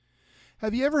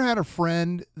Have you ever had a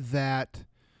friend that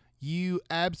you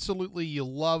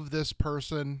love this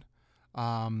person,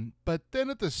 but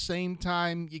then at the same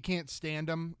time you can't stand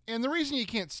them? And the reason you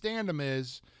can't stand them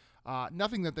is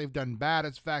nothing that they've done bad.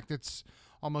 In fact, it's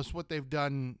almost what they've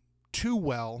done too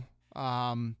well,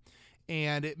 and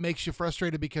it makes you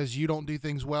frustrated because you don't do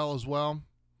things well as well.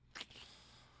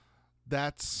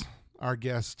 That's our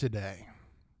guest today.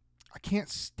 I can't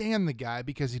stand the guy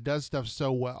because he does stuff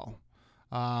so well.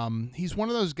 He's one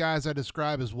of those guys I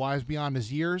describe as wise beyond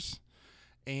his years,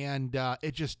 and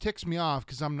it just ticks me off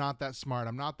because I'm not that smart.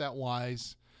 I'm not that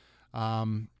wise,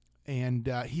 and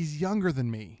he's younger than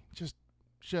me.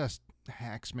 Just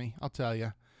hacks me, I'll tell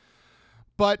you.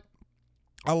 But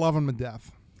I love him to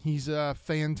death. He's a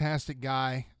fantastic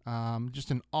guy,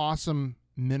 just an awesome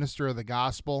minister of the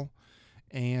gospel,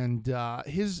 and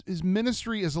his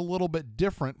ministry is a little bit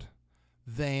different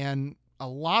than a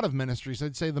lot of ministries.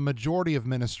 I'd say the majority of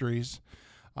ministries,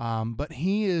 but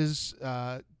he is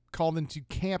called into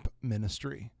camp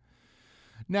ministry.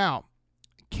 Now,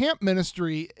 camp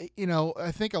ministry,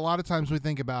 I think a lot of times we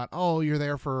think about, oh, you're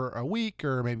there for a week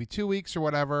or maybe 2 weeks or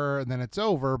whatever, and then it's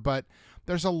over. But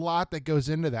there's a lot that goes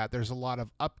into that. There's a lot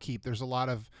of upkeep. There's a lot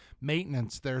of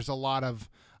maintenance. There's a lot of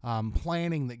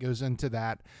planning that goes into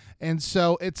that. And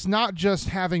so it's not just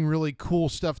having really cool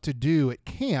stuff to do at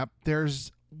camp.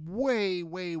 There's way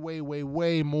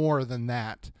more than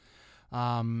that.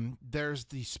 There's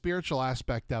the spiritual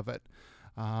aspect of it.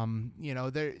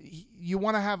 You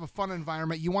want to have a fun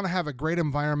environment. You want to have a great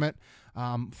environment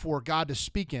for God to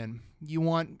speak in. You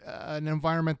want an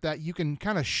environment that you can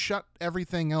kind of shut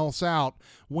everything else out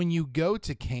when you go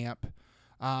to camp.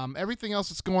 Everything else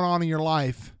that's going on in your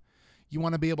life, you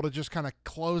want to be able to just kind of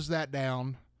close that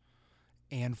down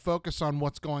and focus on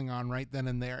what's going on right then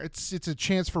and there. It's a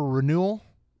chance for renewal,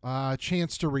 a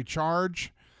chance to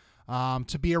recharge,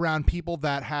 to be around people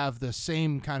that have the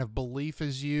same kind of belief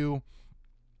as you,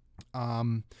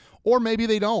 or maybe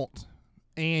they don't,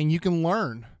 and you can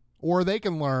learn, or they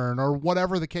can learn, or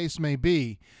whatever the case may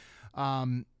be.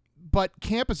 But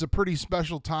camp is a pretty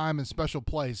special time and special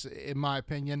place, in my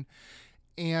opinion.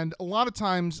 And a lot of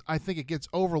times I think it gets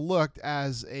overlooked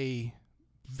as a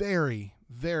very,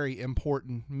 very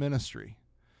important ministry.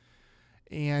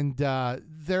 And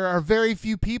there are very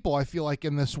few people, I feel like,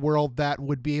 in this world that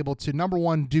would be able to, number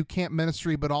one, do camp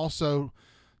ministry, but also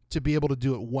to be able to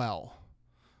do it well.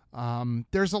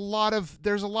 There's a lot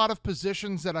of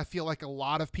positions that I feel like a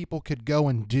lot of people could go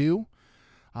and do.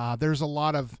 There's a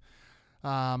lot of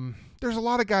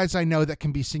guys I know that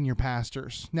can be senior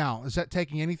pastors. Now, is that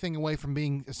taking anything away from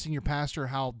being a senior pastor,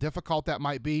 how difficult that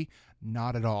might be?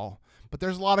 Not at all. But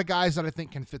there's a lot of guys that I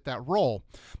think can fit that role.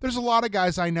 There's a lot of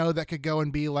guys I know that could go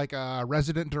and be like a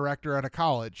resident director at a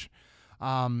college.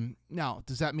 Now,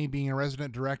 does that mean being a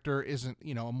resident director isn't,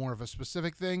 more of a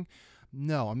specific thing?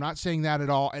 No, I'm not saying that at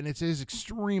all. And it is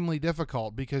extremely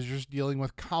difficult because you're just dealing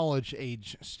with college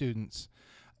age students.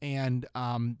 And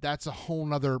that's a whole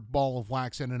nother ball of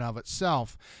wax in and of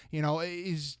itself.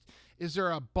 Is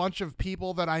there a bunch of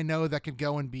people that I know that could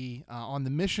go and be on the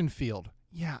mission field?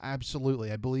 Yeah, absolutely.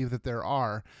 I believe that there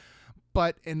are.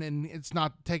 But, and it's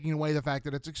not taking away the fact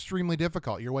that it's extremely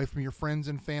difficult. You're away from your friends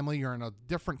and family. You're in a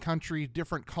different country,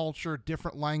 different culture,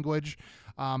 different language.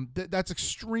 That's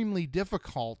extremely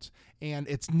difficult, and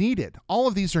it's needed. All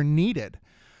of these are needed.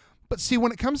 But see,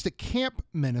 when it comes to camp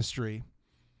ministry,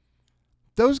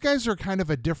 those guys are kind of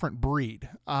a different breed.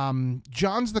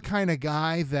 John's the kind of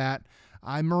guy that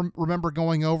I remember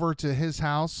going over to his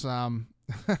house,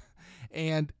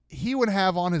 and he would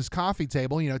have on his coffee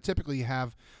table, typically you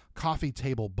have coffee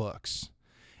table books.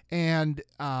 And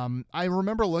I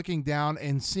remember looking down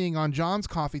and seeing on John's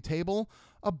coffee table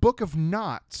a book of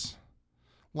knots,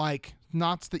 like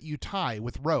knots that you tie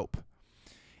with rope.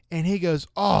 And he goes,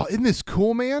 "Oh, isn't this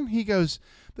cool, man?" He goes,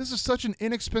 "This is such an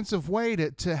inexpensive way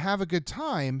to have a good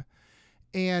time,"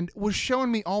 and was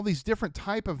showing me all these different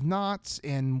type of knots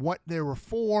and what they were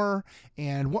for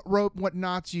and what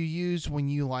knots you use when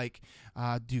you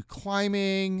do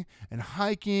climbing and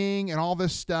hiking and all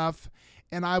this stuff.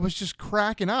 And I was just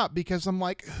cracking up because I'm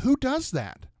like, who does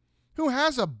that? Who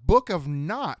has a book of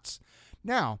knots?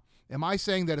 Now, am I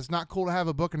saying that it's not cool to have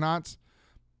a book of knots?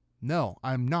 No,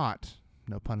 I'm not.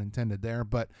 No pun intended there,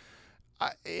 but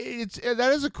that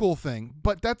is a cool thing.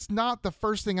 But that's not the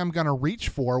first thing I'm going to reach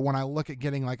for when I look at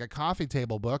getting like a coffee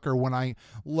table book, or when I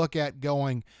look at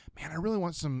going, man, I really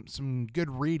want some good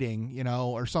reading,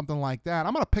 or something like that.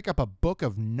 I'm going to pick up a book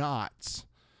of knots.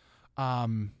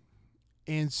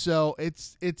 And so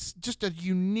it's just a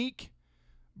unique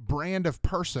brand of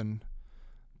person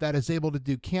that is able to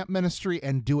do camp ministry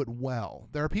and do it well.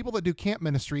 There are people that do camp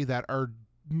ministry that are,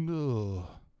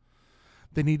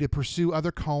 they need to pursue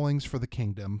other callings for the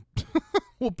kingdom.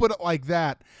 We'll put it like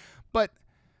that. But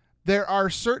there are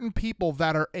certain people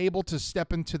that are able to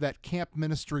step into that camp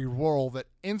ministry role that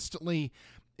instantly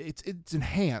it's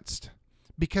enhanced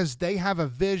because they have a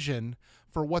vision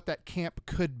for what that camp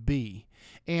could be.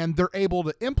 And they're able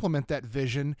to implement that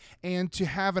vision and to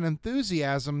have an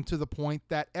enthusiasm to the point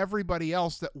that everybody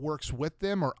else that works with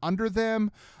them or under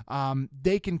them,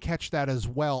 they can catch that as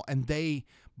well, and they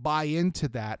buy into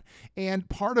that. And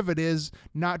part of it is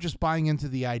not just buying into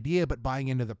the idea, but buying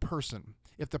into the person.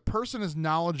 If the person is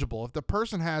knowledgeable, if the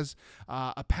person has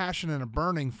a passion and a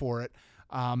burning for it,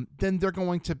 then they're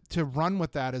going to run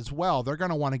with that as well. They're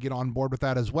going to want to get on board with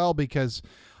that as well because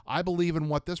I believe in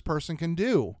what this person can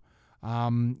do.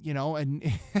 And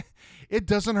it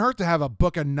doesn't hurt to have a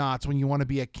book of knots when you want to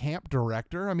be a camp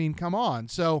director. I mean, come on.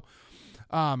 So,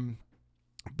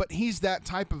 but he's that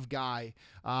type of guy.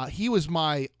 He was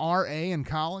my RA in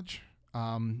college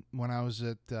when I was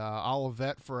at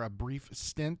Olivet for a brief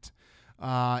stint.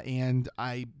 And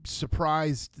I'm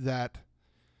surprised that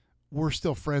we're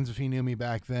still friends if he knew me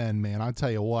back then, man. I'll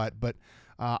tell you what. But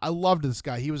I loved this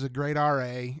guy. He was a great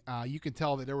RA. You could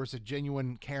tell that there was a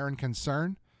genuine care and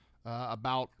concern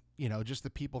about, just the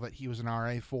people that he was an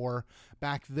RA for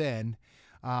back then.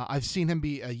 I've seen him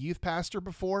be a youth pastor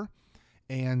before,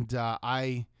 and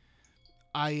I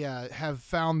have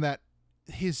found that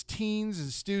his teens and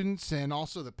students and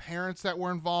also the parents that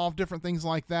were involved, different things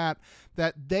like that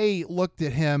they looked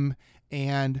at him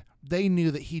and they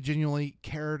knew that he genuinely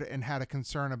cared and had a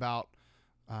concern about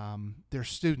their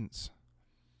students.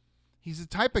 He's the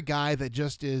type of guy that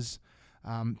just is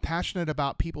passionate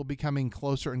about people becoming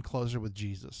closer and closer with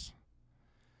Jesus.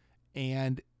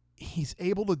 And he's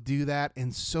able to do that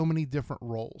in so many different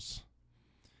roles.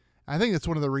 I think that's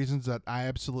one of the reasons that I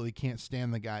absolutely can't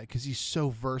stand the guy, because he's so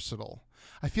versatile.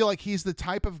 I feel like he's the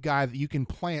type of guy that you can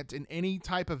plant in any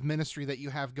type of ministry that you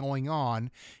have going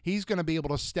on. He's going to be able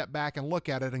to step back and look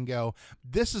at it and go,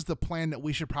 this is the plan that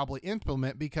we should probably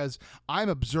implement because I'm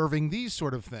observing these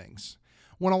sort of things.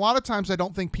 When a lot of times I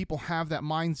don't think people have that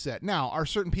mindset. Now, are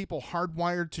certain people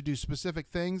hardwired to do specific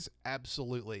things?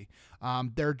 Absolutely.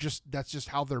 That's just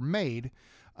how they're made.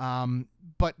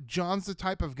 But Jon's the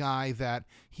type of guy that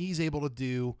he's able to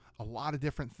do a lot of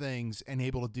different things and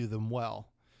able to do them well.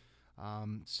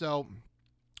 So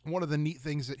one of the neat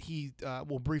things that he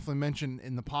will briefly mention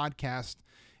in the podcast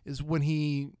is when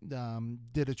he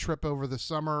did a trip over the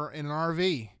summer in an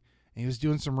RV. And he was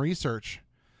doing some research.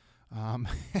 And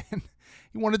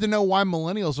he wanted to know why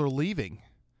millennials are leaving.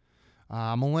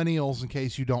 Millennials, in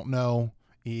case you don't know,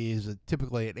 is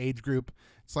typically an age group.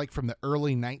 It's like from the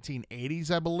early 1980s,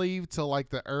 I believe, to like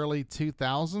the early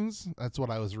 2000s. That's what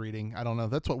I was reading. I don't know.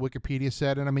 That's what Wikipedia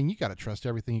said. And I mean, you got to trust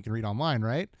everything you can read online,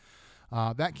 right?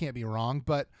 That can't be wrong.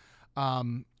 But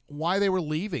why they were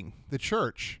leaving the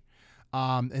church.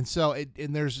 And so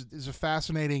there's a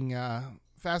fascinating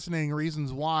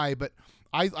reasons why. But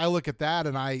I look at that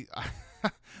and I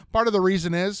part of the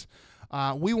reason is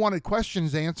we wanted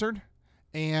questions answered,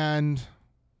 and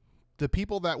the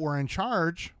people that were in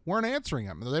charge weren't answering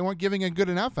them. They weren't giving a good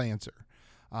enough answer.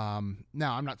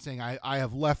 Now, I'm not saying I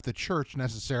have left the church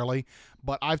necessarily,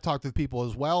 but I've talked with people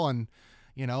as well, and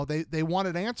they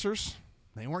wanted answers.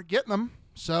 They weren't getting them,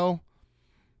 so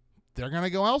they're going to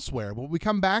go elsewhere. But we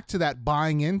come back to that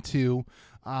buying into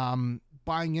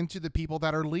the people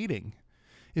that are leading.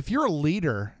 If you're a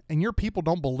leader and your people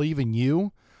don't believe in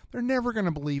you, they're never going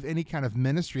to believe any kind of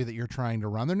ministry that you're trying to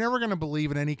run. They're never going to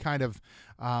believe in any kind of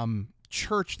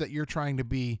church that you're trying to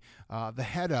be the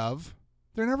head of.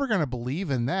 They're never going to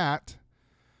believe in that.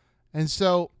 And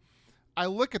so I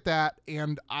look at that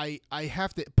and I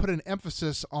have to put an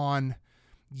emphasis on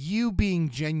you being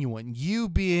genuine, you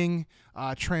being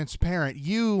transparent.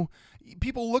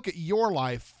 People look at your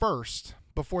life first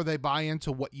before they buy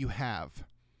into what you have.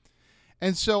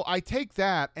 And so I take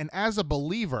that, and as a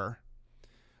believer,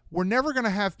 we're never going to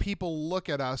have people look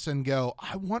at us and go,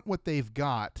 I want what they've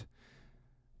got.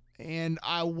 And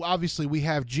obviously we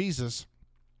have Jesus.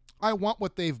 I want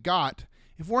what they've got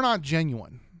if we're not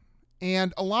genuine.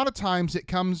 And a lot of times it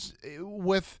comes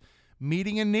with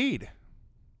meeting a need.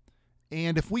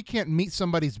 And if we can't meet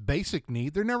somebody's basic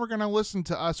need, they're never going to listen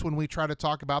to us when we try to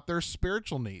talk about their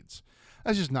spiritual needs.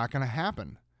 That's just not going to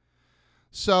happen.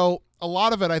 So a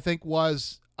lot of it, I think,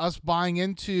 was us buying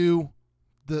into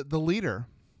the leader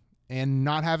and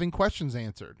not having questions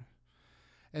answered.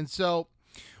 And so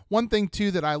one thing,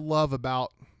 too, that I love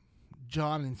about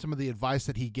Jon and some of the advice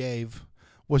that he gave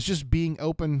was just being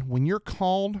open. When you're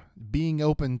called, being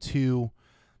open to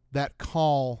that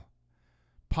call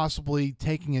possibly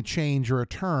taking a change or a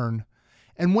turn.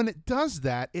 And when it does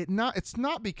that, it's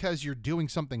not because you're doing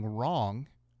something wrong.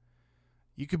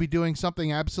 You could be doing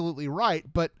something absolutely right,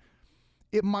 but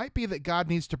it might be that God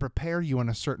needs to prepare you in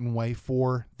a certain way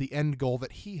for the end goal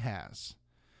that he has.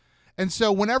 And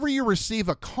so whenever you receive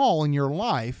a call in your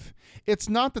life, it's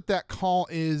not that call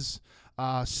is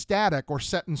static or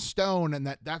set in stone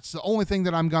and that's the only thing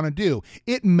that I'm going to do.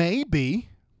 It may be.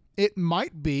 It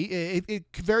might be. It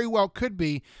very well could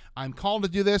be. I'm called to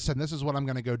do this, and this is what I'm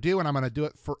going to go do, and I'm going to do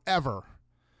it forever.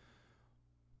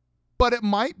 But it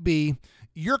might be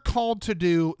you're called to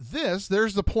do this.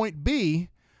 There's the point B.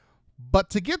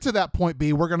 But to get to that point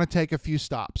B, we're going to take a few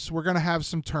stops. We're going to have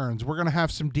some turns. We're going to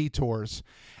have some detours.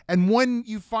 And when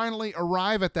you finally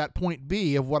arrive at that point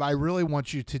B of what I really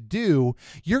want you to do,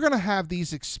 you're going to have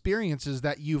these experiences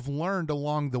that you've learned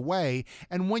along the way.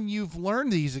 And when you've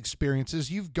learned these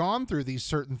experiences, you've gone through these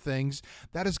certain things,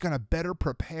 that is going to better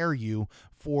prepare you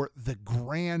for the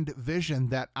grand vision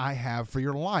that I have for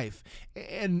your life.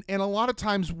 And a lot of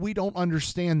times we don't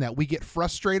understand that. We get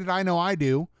frustrated. I know I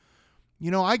do. You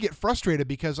know, I get frustrated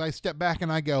because I step back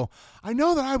and I go, I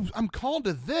know that I'm called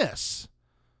to this.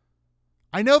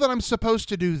 I know that I'm supposed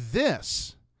to do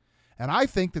this. And I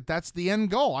think that that's the end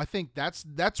goal. I think that's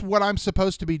what I'm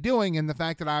supposed to be doing. And the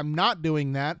fact that I'm not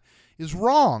doing that is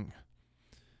wrong.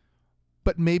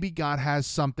 But maybe God has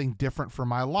something different for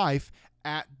my life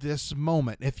at this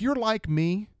moment. If you're like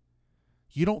me,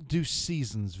 you don't do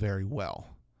seasons very well.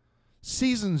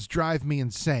 Seasons drive me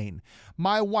insane.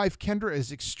 My wife, Kendra,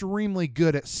 is extremely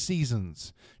good at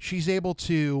seasons. She's able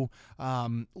to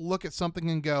look at something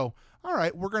and go, all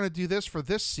right, we're going to do this for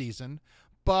this season,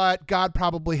 but God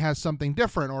probably has something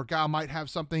different, or God might have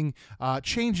something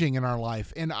changing in our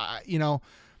life. And,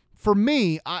 for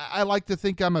me, I like to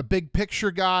think I'm a big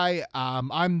picture guy.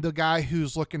 I'm the guy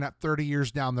who's looking at 30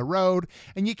 years down the road,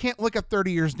 and you can't look at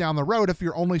 30 years down the road if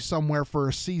you're only somewhere for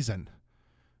a season.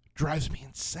 Drives me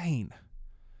insane.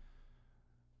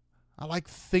 I like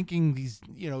thinking these,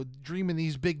 dreaming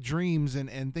these big dreams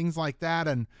and things like that.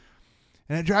 And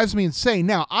it drives me insane.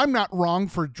 Now, I'm not wrong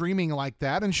for dreaming like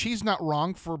that. And she's not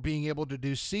wrong for being able to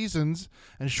do seasons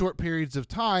and short periods of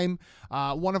time.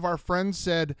 One of our friends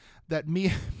said that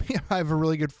I have a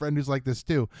really good friend who's like this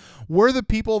too. We're the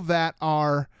people that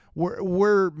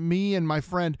we're me and my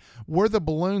friend, we're the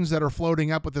balloons that are floating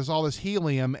up with all this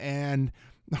helium, and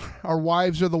our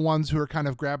wives are the ones who are kind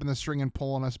of grabbing the string and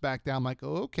pulling us back down, like,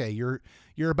 oh, okay, you're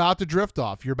about to drift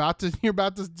off. You're about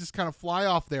to just kind of fly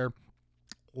off there.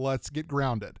 Let's get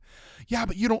grounded. Yeah,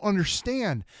 but you don't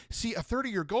understand. See, a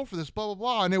 30-year goal for this, blah, blah,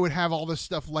 blah. And they would have all this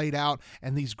stuff laid out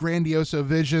and these grandiose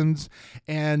visions.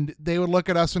 And they would look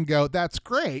at us and go, that's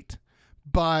great.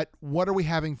 But what are we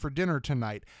having for dinner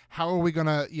tonight? How are we going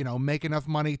to, make enough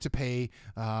money to pay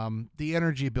the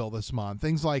energy bill this month?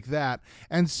 Things like that.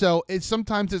 And so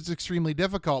sometimes it's extremely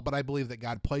difficult, but I believe that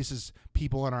God places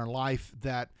people in our life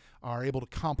that are able to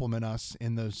complement us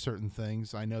in those certain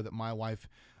things. I know that my wife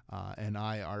and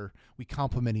we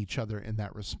complement each other in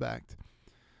that respect.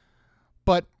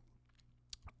 But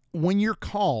when you're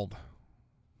called,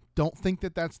 don't think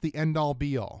that that's the end all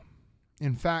be all.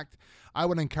 In fact, I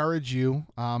would encourage you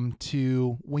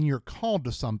to, when you're called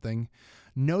to something,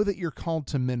 know that you're called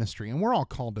to ministry. And we're all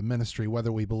called to ministry,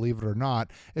 whether we believe it or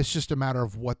not. It's just a matter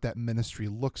of what that ministry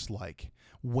looks like,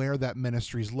 where that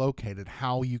ministry is located,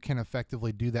 how you can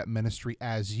effectively do that ministry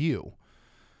as you.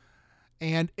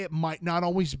 And it might not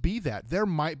always be that. There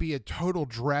might be a total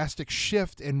drastic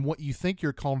shift in what you think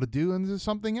you're called to do into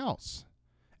something else.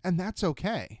 And that's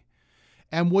okay.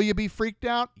 And will you be freaked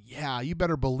out? Yeah, you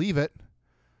better believe it.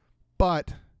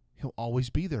 But he'll always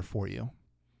be there for you.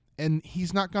 And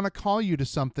he's not going to call you to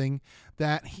something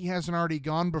that he hasn't already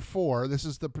gone before. This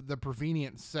is the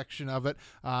prevenient section of it,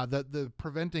 the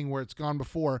preventing where it's gone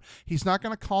before. He's not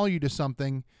going to call you to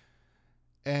something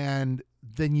and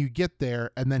then you get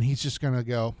there and then he's just going to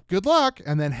go, good luck,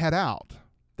 and then head out.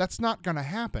 That's not going to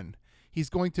happen. He's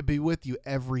going to be with you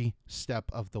every step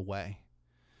of the way.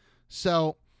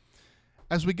 So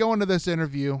as we go into this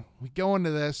interview,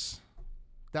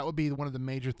 that would be one of the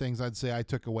major things I'd say I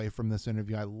took away from this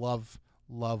interview. I love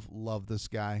this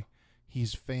guy.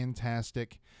 He's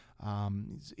fantastic.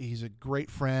 He's a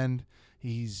great friend.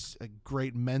 He's a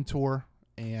great mentor.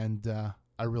 And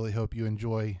I really hope you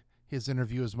enjoy his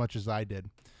interview as much as I did.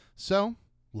 So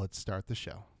let's start the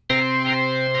show.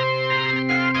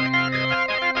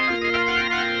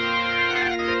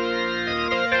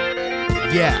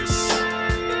 Yes.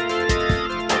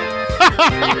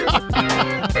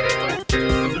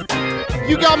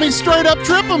 You got me straight up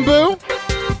tripping, boo.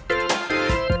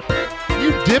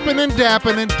 You dipping and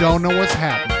dapping and don't know what's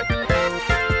happening.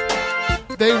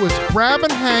 They was grabbing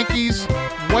hankies,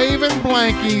 waving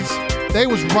blankies. They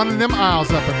was running them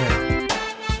aisles up in there.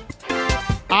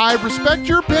 I respect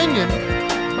your opinion,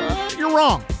 but you're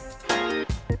wrong.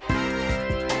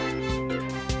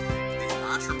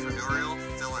 Entrepreneurial,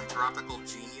 philanthropical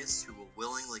genius who will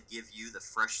willingly give you the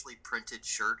freshly printed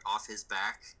shirt off his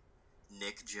back,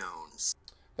 Nick Jones.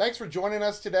 Thanks for joining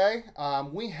us today.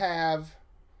 We have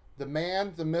the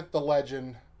man, the myth, the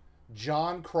legend,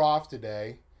 Jon Croft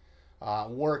today.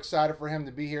 We're excited for him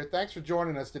to be here. Thanks for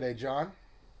joining us today, Jon.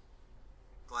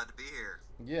 Glad to be here.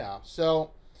 Yeah.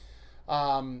 So,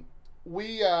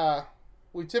 we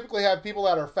typically have people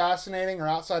that are fascinating or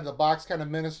outside the box kind of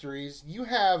ministries. You're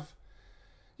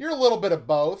a little bit of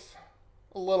both,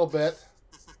 a little bit.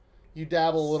 You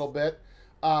dabble a little bit.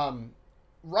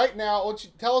 Right now, why don't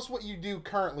you tell us what you do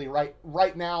currently,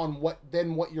 right now, and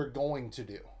what you're going to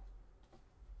do.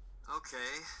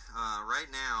 Okay. Right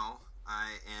now,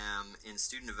 I am in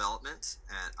student development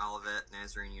at Olivet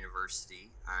Nazarene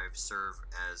University. I serve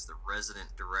as the resident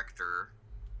director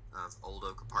of Old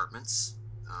Oak Apartments.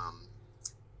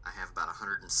 I have about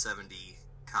 170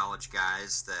 college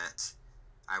guys that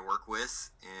I work with,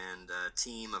 and a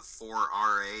team of 4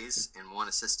 RAs and 1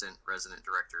 assistant resident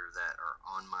director that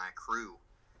are on my crew.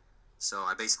 So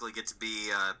I basically get to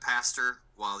be a pastor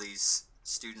while these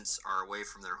students are away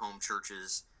from their home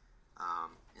churches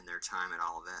in their time at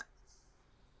Olivet.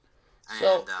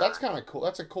 So that's kind of cool.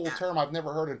 That's a cool term. I've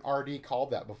never heard an RD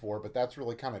called that before, but that's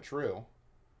really kind of true.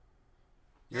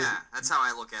 That's how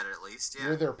I look at it, at least. Yeah,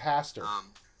 you're their pastor.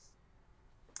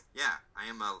 Yeah, I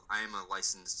am a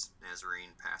licensed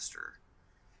Nazarene pastor,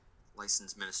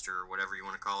 licensed minister, whatever you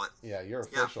want to call it. Yeah, you're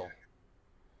official.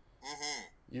 Yeah. Mm-hmm.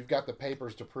 You've got the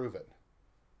papers to prove it.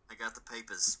 I got the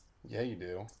papers. Yeah, you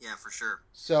do. Yeah, for sure.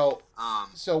 So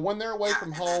when they're away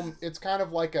from home, it's kind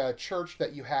of like a church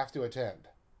that you have to attend.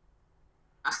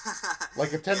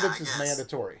 Like attendance is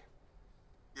mandatory.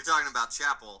 You're talking about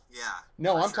chapel, yeah.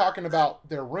 No, I'm talking about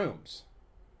their rooms.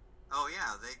 Oh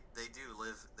yeah, they do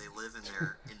live. They live in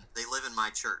they live in my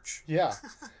church. Yeah,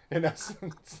 in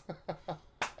essence.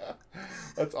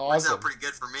 That's awesome. Works out pretty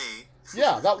good for me.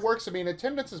 Yeah, that works. I mean,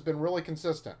 attendance has been really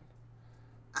consistent.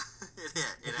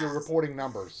 It you're reporting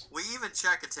numbers. We even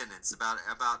check attendance about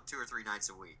 2 or 3 nights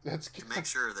a week. That's good. To make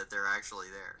sure that they're actually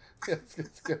there.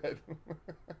 It's good.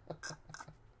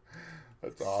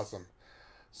 That's awesome.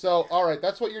 So, all right,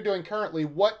 that's what you're doing currently.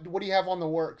 What do you have on the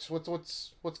works?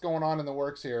 What's going on in the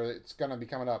works here? It's going to be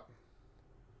coming up.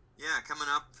 Yeah, coming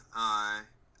up. And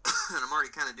I'm already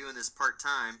kind of doing this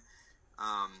part-time.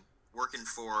 Working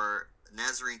for a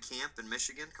Nazarene camp in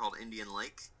Michigan called Indian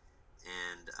Lake.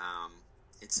 And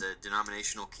it's a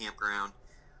denominational campground.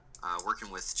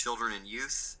 Working with children and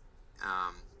youth.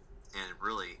 And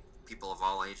really people of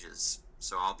all ages.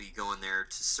 So I'll be going there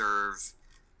to serve.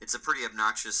 It's a pretty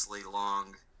obnoxiously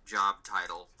long job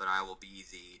title, but I will be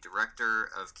the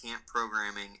Director of Camp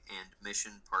Programming and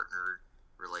Mission Partner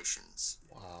Relations.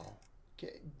 Wow.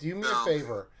 Do me a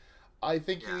favor. I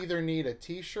think you either need a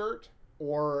t-shirt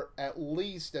or at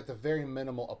least, at the very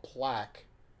minimal, a plaque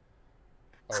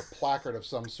or a placard of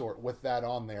some sort with that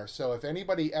on there. So if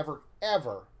anybody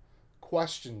ever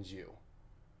questions you,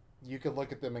 you could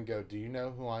look at them and go, "Do you know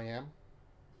who I am?"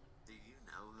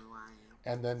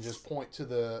 And then just point to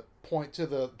the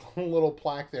little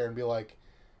plaque there and be like,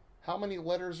 "How many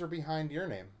letters are behind your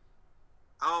name?"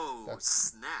 Oh,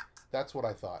 snap. That's what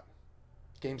I thought.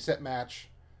 Game, set,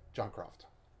 match, Jon Croft.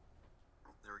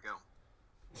 There we go.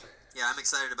 Yeah, I'm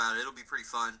excited about it. It'll be pretty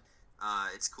fun.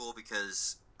 It's cool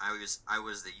because I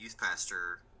was the youth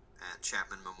pastor at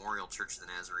Chapman Memorial Church of the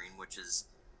Nazarene, which is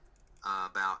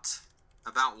about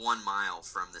 1 mile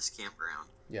from this campground.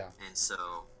 Yeah. And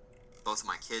so both of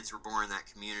my kids were born in that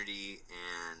community,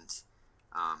 and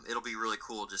it'll be really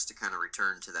cool just to kind of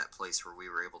return to that place where we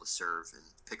were able to serve and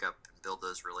pick up and build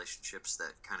those relationships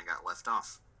that kind of got left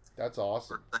off. That's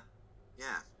awesome.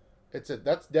 Yeah.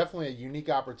 That's definitely a unique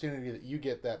opportunity that you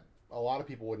get that a lot of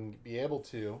people wouldn't be able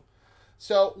to.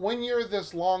 So when you're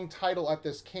this long title at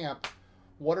this camp,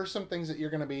 what are some things that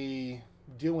you're going to be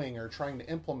doing or trying to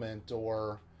implement,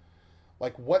 or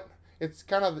like what? It's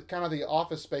kind of the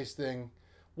office space thing.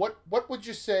 What would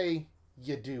you say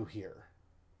you do here?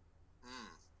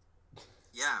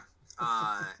 Yeah.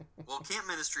 Well, camp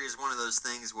ministry is one of those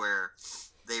things where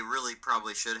they really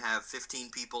probably should have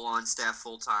 15 people on staff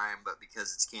full time, but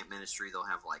because it's camp ministry, they'll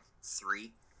have like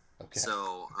 3. Okay.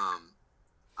 So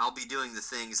I'll be doing the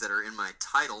things that are in my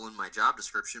title and my job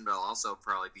description, but I'll also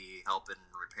probably be helping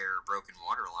repair broken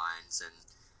water lines and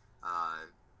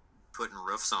putting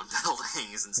roofs on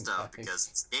buildings and stuff. Nice. Because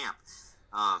it's camp.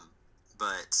 Um,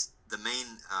 but the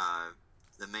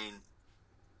main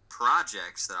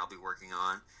projects that I'll be working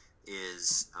on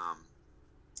is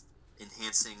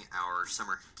enhancing our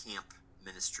summer camp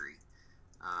ministry,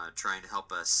 trying to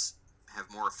help us have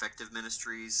more effective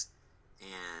ministries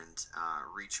and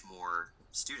reach more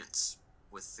students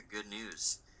with the good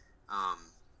news. Um,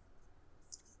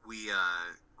 we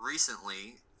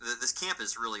recently, this camp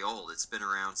is really old. It's been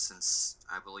around since,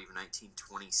 I believe,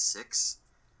 1926.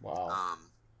 Wow. Um,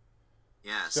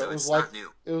 yeah, So so it's not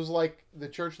new. it was like the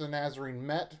Church of the Nazarene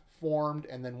met, formed,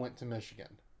 and then went to Michigan.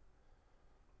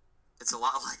 It's a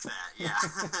lot like that,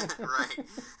 yeah. Right.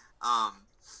 Um,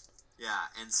 yeah,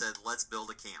 and said, let's build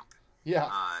a camp. Yeah.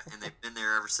 And they've been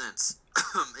there ever since.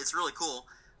 It's really cool.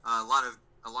 A lot of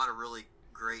really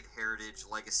great heritage,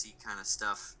 legacy kind of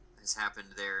stuff has happened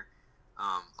there.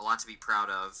 A lot to be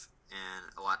proud of,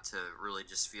 and a lot to really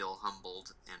just feel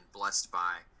humbled and blessed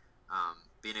by,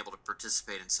 being able to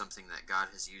participate in something that God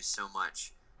has used so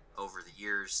much over the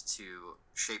years to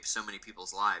shape so many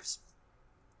people's lives.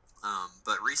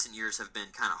 But recent years have been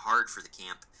kind of hard for the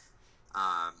camp,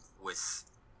 with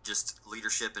just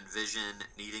leadership and vision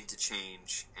needing to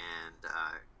change and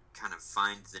kind of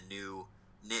find the new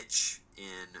niche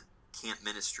in camp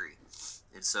ministry.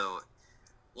 And so,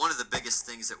 one of the biggest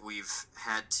things that we've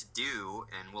had to do,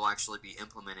 and we'll actually be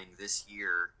implementing this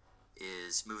year,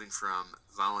 is moving from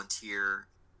volunteer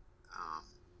um,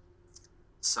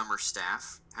 summer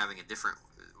staff, having a different,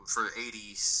 for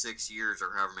 86 years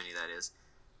or however many that is,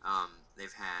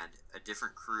 they've had a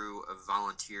different crew of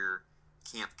volunteer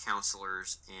camp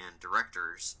counselors and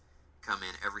directors come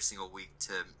in every single week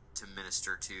to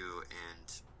minister to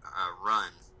and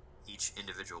run each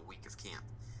individual week of camp.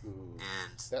 Ooh,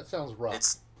 And that sounds rough.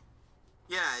 it's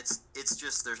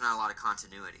just there's not a lot of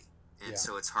continuity, and Yeah.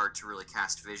 so it's hard to really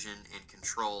cast vision and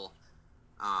control.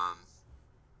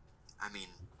 I mean,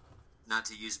 not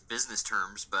to use business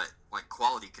terms, but like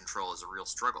quality control is a real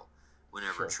struggle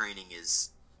whenever Sure. training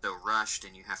is so rushed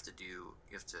and you have to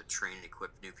train and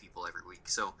equip new people every week.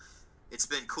 So it's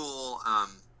been cool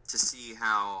to see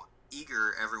how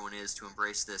eager everyone is to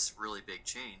embrace this really big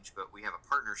change. But we have a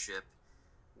partnership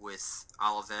with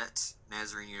Olivet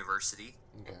Nazarene University,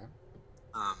 Okay.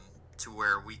 to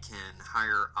where we can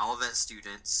hire Olivet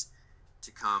students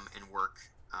to come and work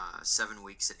 7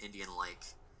 weeks at Indian Lake,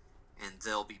 and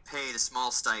they'll be paid a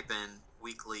small stipend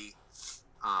weekly,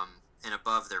 and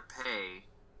above their pay,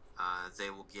 they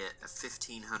will get a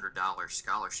 $1,500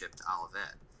 scholarship to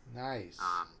Olivet. Nice.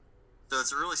 So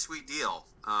it's a really sweet deal.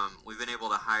 We've been able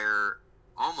to hire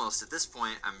almost at this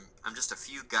point. I'm just a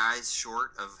few guys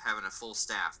short of having a full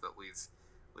staff, but we've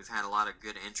had a lot of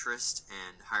good interest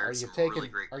and hired some really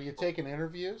great Are you people. taking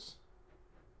interviews?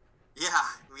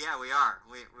 Yeah, we are.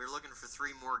 We're looking for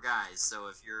 3 more guys. So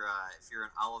if you're an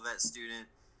Olivet student,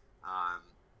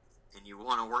 and you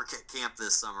want to work at camp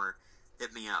this summer,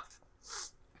 hit me up.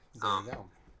 There you go.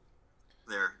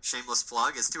 There, shameless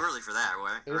plug. It's too early for that,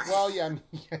 right? Well, yeah, I mean,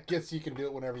 I guess you can do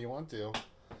it whenever you want to.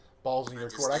 Balls in your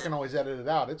just court. I did. can always edit it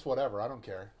out. It's whatever. I don't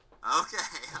care. Okay,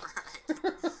 all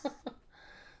right.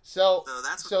 So So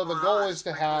that's what's the going goal on. is It's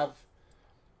to pretty cool.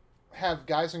 have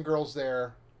guys and girls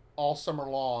there all summer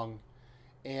long,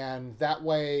 and that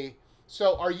way.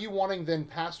 So, are you wanting then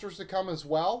pastors to come as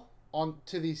well on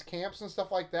to these camps and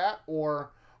stuff like that,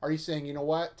 or are you saying, you know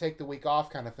what, take the week off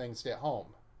kind of thing, stay at home?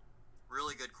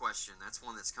 Really good question. That's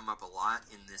one that's come up a lot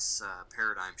in this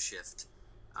paradigm shift.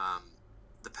 Um,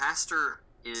 the pastor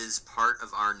is part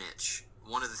of our niche.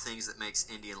 One of the things that makes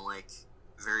Indian Lake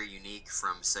very unique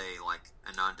from, say, like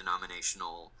a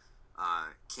non-denominational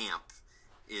camp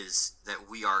is that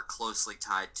we are closely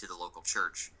tied to the local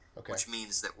church, Okay. which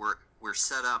means that we're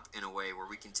set up in a way where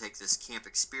we can take this camp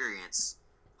experience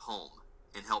home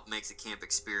and help make the camp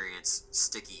experience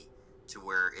sticky, to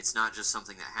where it's not just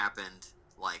something that happened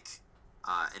like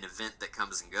an event that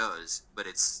comes and goes, but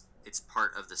it's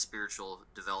part of the spiritual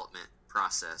development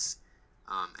process,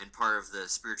 and part of the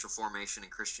spiritual formation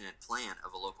and Christian plan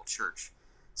of a local church.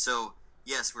 So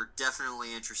yes, we're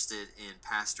definitely interested in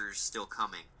pastors still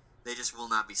coming. They just will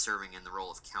not be serving in the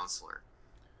role of counselor.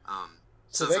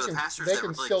 So For the pastors they that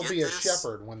can really still get be a this,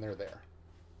 shepherd when they're there.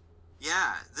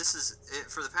 yeah, this is it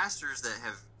for the pastors that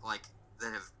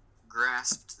have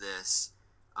grasped this.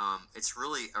 It's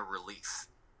really a relief,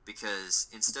 because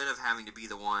instead of having to be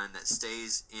the one that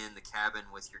stays in the cabin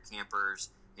with your campers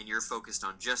and you're focused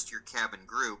on just your cabin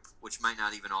group, which might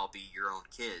not even all be your own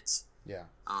kids, Yeah.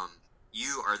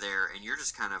 you are there and you're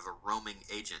just kind of a roaming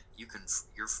agent. You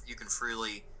can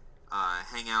freely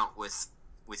hang out with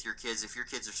your kids. If your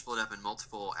kids are split up in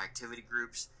multiple activity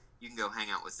groups, you can go hang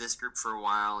out with this group for a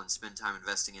while and spend time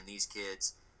investing in these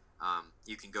kids.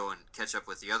 You can go and catch up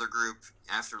with the other group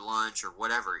after lunch or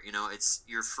whatever.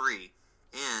 You're free.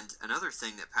 And another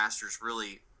thing that pastors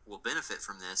really will benefit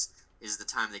from this is the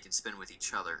time they can spend with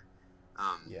each other.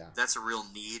 Yeah. That's a real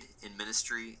need in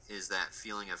ministry, is that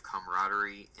feeling of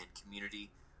camaraderie and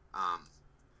community,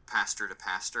 pastor to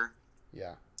pastor.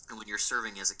 Yeah. And when you're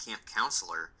serving as a camp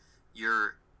counselor,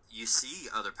 you see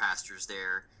other pastors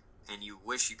there, and you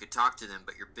wish you could talk to them,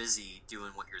 but you're busy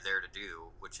doing what you're there to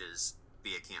do, which is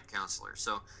be a camp counselor.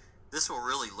 So this will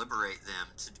really liberate them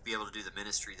to be able to do the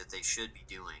ministry that they should be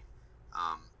doing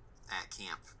at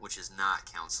camp, which is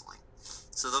not counseling.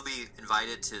 So they'll be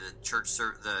invited to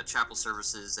the chapel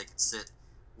services. They can sit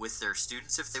with their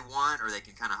students if they want, or they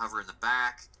can kind of hover in the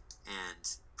back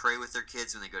and pray with their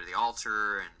kids when they go to the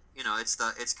altar. And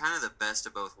it's kind of the best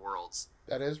of both worlds.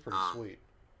 That is pretty sweet.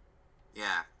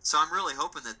 Yeah. So I'm really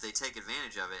hoping that they take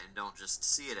advantage of it and don't just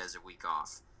see it as a week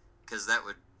off, because that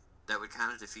would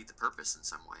kind of defeat the purpose in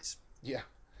some ways. Yeah.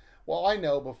 Well, I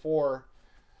know before,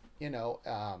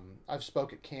 I've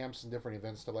spoke at camps and different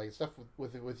events to like stuff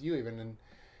with you even,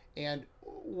 and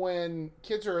when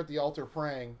kids are at the altar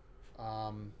praying,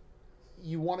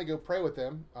 you want to go pray with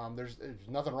them. There's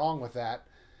nothing wrong with that.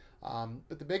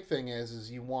 But the big thing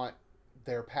is you want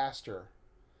their pastor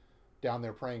down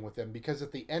there praying with them, because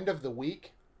at the end of the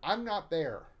week, I'm not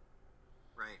there.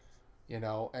 Right.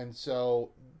 And so,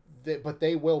 but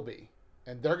they will be.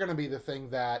 And they're going to be the thing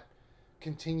that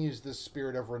continues this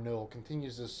spirit of renewal,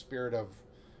 continues this spirit of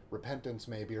repentance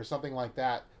maybe, or something like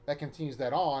that, that continues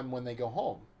that on when they go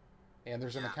home. And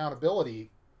there's an accountability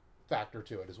factor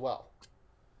to it as well.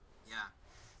 Yeah.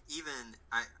 Even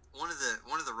one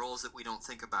of the roles that we don't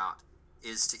think about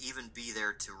is to even be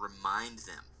there to remind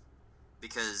them,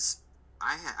 because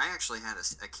I actually had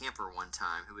a camper one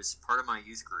time who was part of my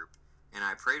youth group, and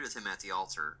I prayed with him at the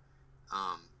altar.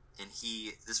 And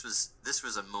this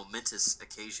was a momentous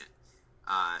occasion.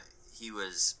 He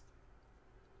was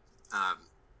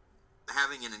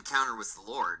having an encounter with the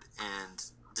Lord, and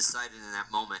decided in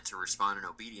that moment to respond in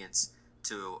obedience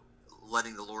to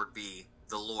letting the Lord be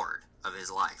the Lord of his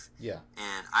life. Yeah.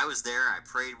 And I was there. I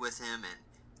prayed with him, and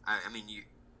I mean, you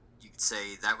could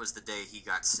say that was the day he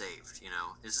got saved.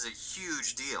 This is a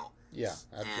huge deal. Yeah,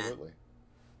 absolutely. And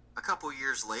a couple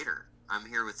years later, I'm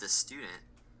here with this student,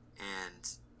 and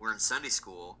we're in Sunday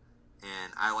school,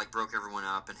 and I broke everyone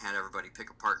up and had everybody pick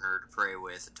a partner to pray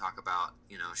with and talk about,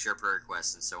 share prayer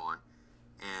requests and so on,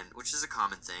 and which is a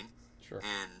common thing. Sure.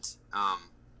 And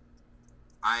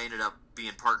I ended up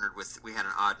being partnered with, we had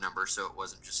an odd number, so it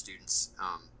wasn't just students.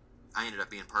 I ended up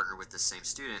being partnered with this same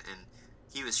student, and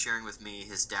he was sharing with me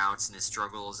his doubts and his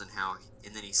struggles, and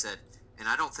then he said, and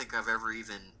I don't think I've ever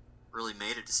even really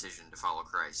made a decision to follow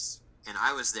Christ. And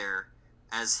I was there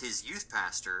as his youth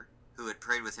pastor who had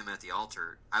prayed with him at the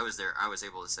altar. I was there. I was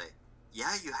able to say,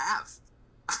 yeah, you have.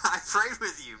 I prayed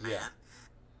with you, man. Yeah.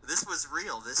 This was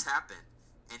real. This happened.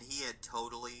 And he had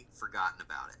totally forgotten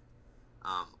about it,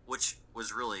 which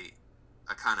was really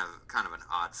a kind of an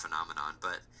odd phenomenon.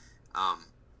 But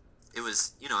it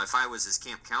was, if I was his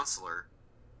camp counselor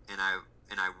and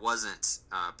I wasn't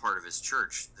part of his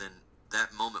church, then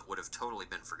that moment would have totally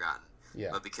been forgotten. Yeah.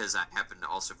 But because I happened to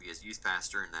also be his youth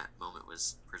pastor and that moment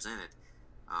was presented,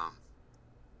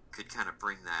 could kind of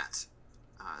bring that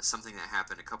something that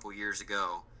happened a couple years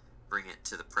ago, bring it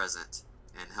to the present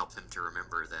and help him to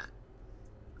remember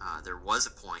that there was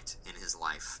a point in his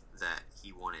life that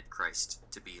he wanted Christ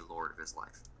to be Lord of his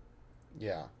life.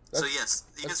 Yeah. So yes,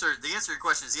 the answer to your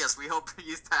question is yes. We hope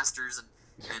youth pastors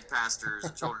and pastors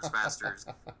and children's pastors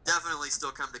definitely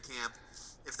still come to camp.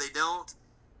 If they don't,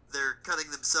 they're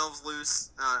cutting themselves loose.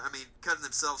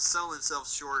 Selling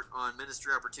themselves short on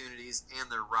ministry opportunities,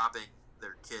 and they're robbing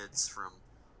their kids from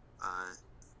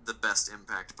the best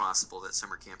impact possible that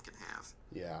summer camp can have.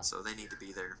 Yeah. So they need to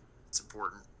be there. It's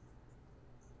important.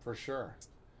 For sure.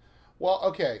 Well,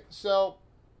 okay. So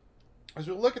as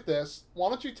we look at this, why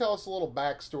don't you tell us a little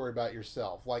backstory about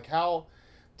yourself? Like, how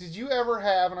did you ever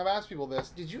have, and I've asked people this,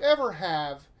 did you ever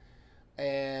have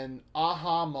an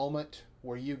aha moment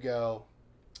where you go,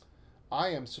 I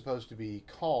am supposed to be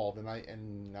called, and I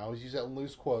always use that in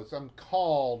loose quotes, I'm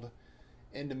called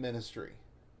into ministry,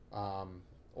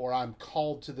 or I'm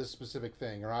called to this specific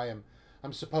thing, or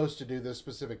I'm supposed to do this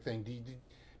specific thing.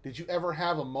 Did you ever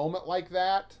have a moment like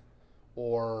that?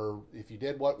 Or if you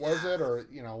did, what was it? Or,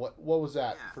 what was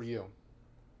that for you?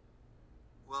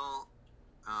 Well,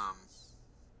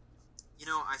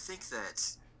 I think that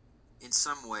in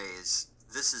some ways,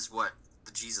 this is what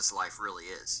the Jesus life really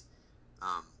is.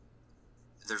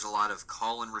 There's a lot of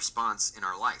call and response in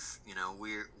our life.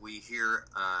 We hear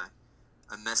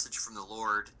a message from the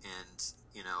Lord, and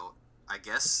I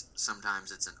guess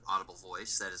sometimes it's an audible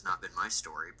voice. That has not been my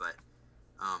story, but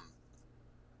um,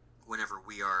 whenever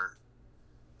we are,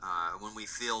 when we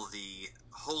feel the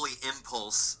holy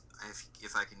impulse,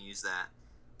 if I can use that,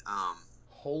 um,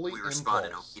 Holy we respond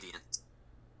in impulse. obedience.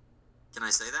 Can I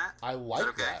say that? I Is like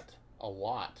okay? that a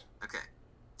lot. Okay.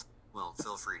 Well,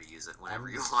 feel free to use it whenever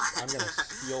I'm you want. I'm gonna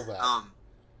steal that.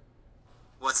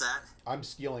 What's that? I'm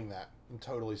stealing that. I'm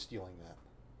totally stealing that.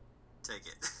 Take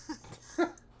it.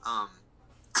 um,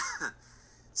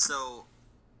 so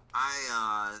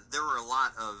there were a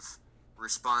lot of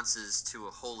responses to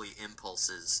a holy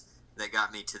impulses that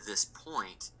got me to this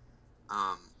point.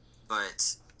 Um,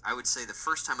 but I would say the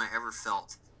first time I ever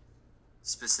felt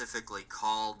specifically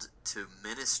called to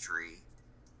ministry,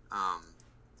 um,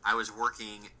 I was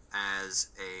working as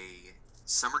a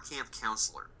summer camp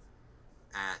counselor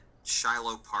at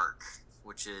Shiloh Park,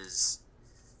 which is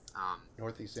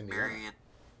Northeast Indiana. Marion,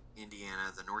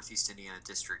 Indiana, the Northeast Indiana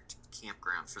District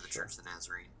campground for the Sure. Church of the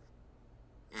Nazarene.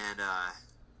 And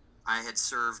I had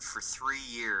served for 3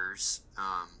 years,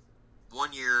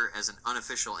 1 year as an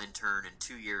unofficial intern and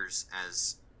 2 years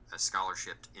as a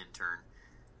scholarship intern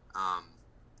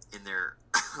in their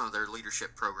their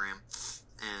leadership program.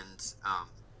 And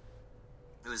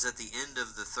it was at the end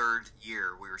of the 3rd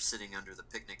year, we were sitting under the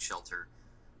picnic shelter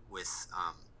with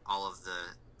all of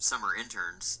the summer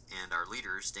interns and our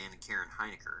leaders, Dan and Karen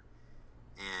Heinecker.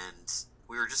 And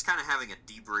we were just kind of having a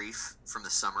debrief from the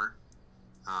summer.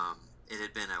 It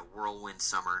had been a whirlwind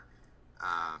summer.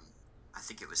 I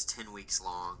think it was 10 weeks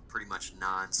long, pretty much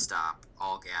non-stop,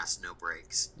 all gas, no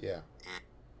brakes. Yeah.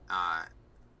 And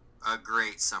a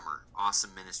great summer,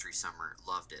 awesome ministry summer,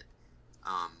 loved it.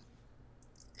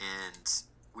 And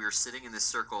we were sitting in this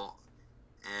circle,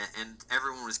 and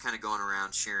everyone was kind of going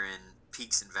around sharing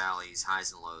peaks and valleys,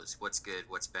 highs and lows, what's good,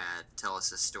 what's bad, tell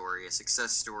us a story, a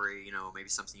success story, maybe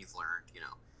something you've learned,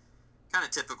 kind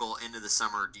of typical end of the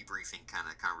summer debriefing kind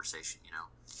of conversation,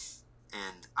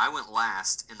 And I went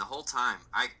last, and the whole time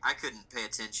I couldn't pay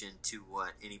attention to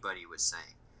what anybody was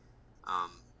saying.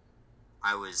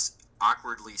 I was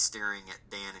awkwardly staring at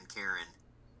Dan and Karen,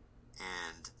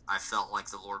 and I felt like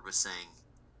the Lord was saying,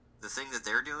 the thing that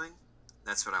they're doing,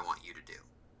 that's what I want you to do.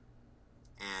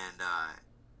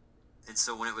 And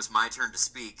so when it was my turn to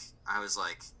speak, I was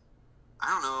like, I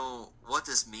don't know what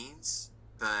this means,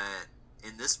 but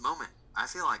in this moment, I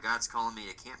feel like God's calling me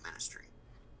to camp ministry.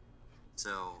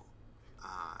 So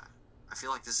I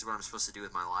feel like this is what I'm supposed to do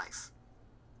with my life.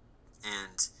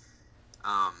 And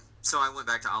so I went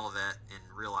back to Olivet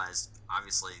and realized,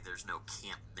 obviously, there's no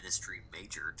camp ministry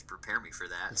major to prepare me for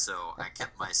that. So I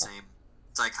kept my same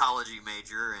psychology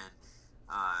major and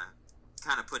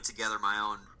kind of put together my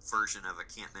own version of a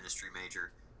camp ministry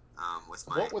major with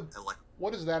my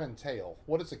what does that entail?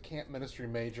 What does a camp ministry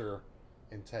major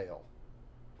entail?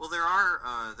 Well,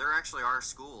 there actually are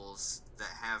schools that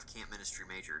have camp ministry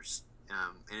majors,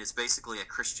 and it's basically a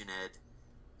Christian ed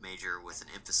major with an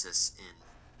emphasis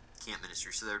in camp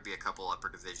ministry. So there would be a couple upper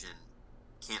division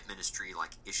camp ministry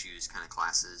like issues kind of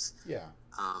classes. Yeah.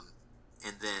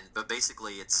 And then, but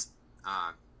basically it's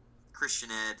Christian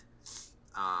ed,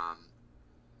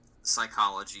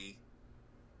 psychology,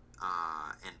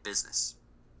 and business.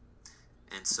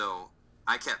 And so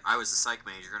I was a psych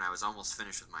major, and I was almost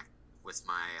finished with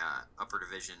my upper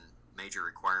division major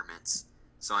requirements.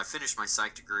 So I finished my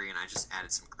psych degree, and I just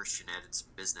added some Christian ed and some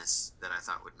business that I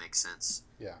thought would make sense.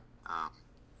 Yeah.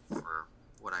 For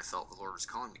what I felt the Lord was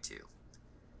calling me to.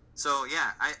 So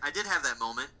yeah, I did have that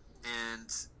moment, and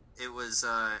it was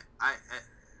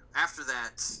after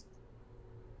that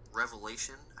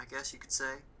revelation, I guess you could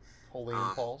say. Holy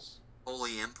impulse.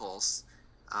 Holy impulse.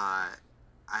 I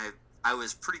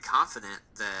was pretty confident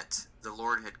that the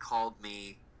Lord had called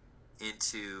me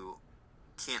into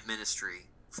camp ministry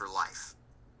for life.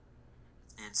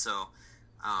 And so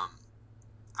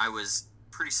I was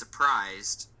pretty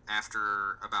surprised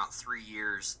after about 3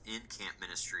 years in camp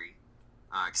ministry,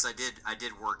 because I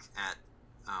did work at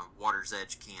Water's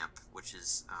Edge Camp, which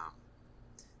is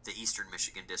the Eastern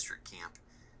Michigan District Camp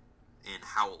in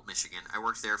Howell, Michigan. I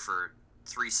worked there for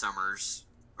 3 summers,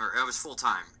 or I was full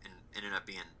time, and ended up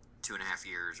being 2.5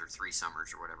 years or 3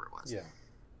 summers or whatever it was. Yeah.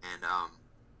 And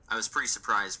I was pretty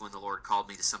surprised when the Lord called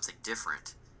me to something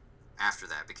different after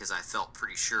that, because I felt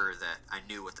pretty sure that I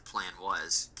knew what the plan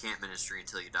was: camp ministry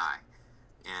until you die.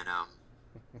 And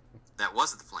that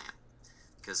wasn't the plan,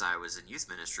 because I was in youth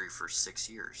ministry for 6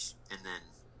 years, and then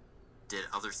did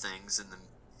other things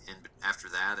in after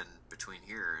that and between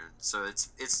here. And so it's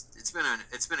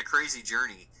been a crazy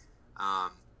journey,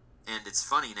 and it's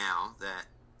funny now that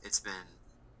it's been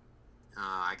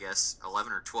I guess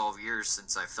 11 or 12 years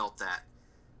since I felt that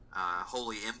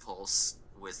Holy Impulse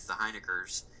with the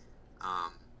Heineckers,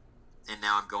 and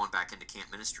now I'm going back into camp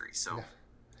ministry. So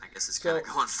I guess it's kind of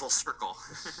going full circle.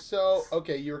 So,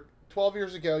 okay, you're 12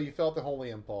 years ago, you felt the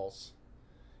Holy Impulse.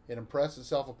 It impressed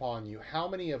itself upon you. How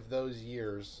many of those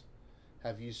years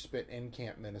have you spent in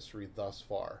camp ministry thus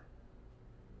far?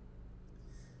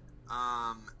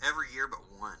 Every year but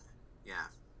one. Yeah.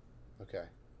 Okay.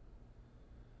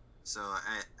 So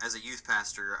as a youth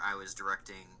pastor, I was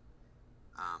directing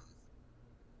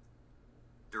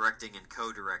and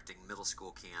co-directing middle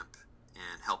school camp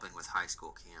and helping with high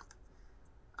school camp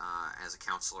as a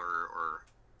counselor or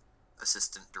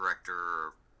assistant director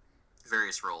or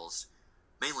various roles.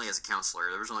 Mainly as a counselor.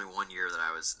 There was only 1 year that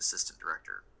I was assistant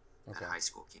director at high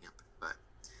school camp, but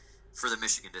for the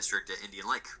Michigan district at Indian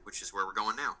Lake, which is where we're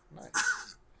going now.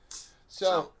 Nice.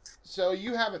 So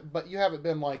you haven't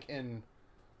been like in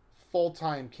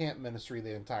full-time camp ministry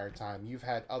the entire time. You've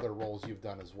had other roles you've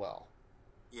done as well.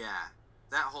 Yeah,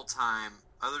 that whole time,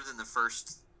 other than the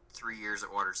first 3 years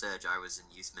at Water's Edge, I was in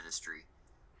youth ministry.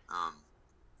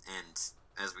 And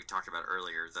as we talked about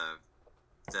earlier, the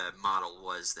model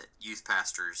was that youth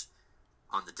pastors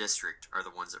on the district are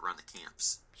the ones that run the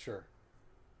camps. Sure.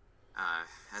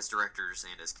 As directors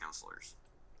and as counselors.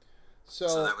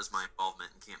 So that was my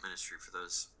involvement in camp ministry for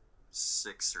those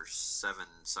 6 or 7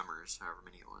 summers, however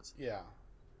many it was. Yeah.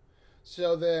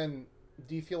 So then,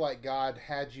 do you feel like God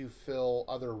had you fill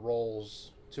other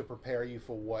roles to prepare you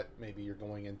for what maybe you're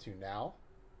going into now?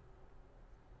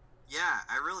 Yeah,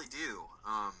 I really do.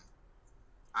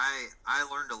 I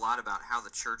learned a lot about how the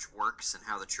church works and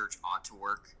how the church ought to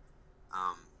work,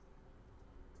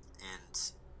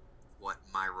 and what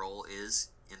my role is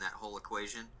in that whole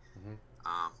equation. Mm-hmm.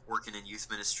 Working in youth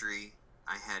ministry,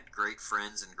 I had great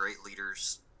friends and great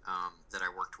leaders that I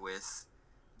worked with.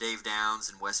 Dave Downs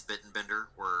and Wes Bittenbender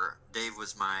Dave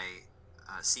was my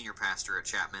senior pastor at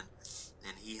Chapman,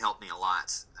 and he helped me a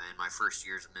lot in my first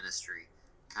years of ministry,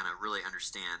 kind of really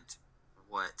understand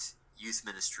what youth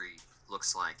ministry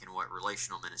looks like and what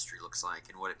relational ministry looks like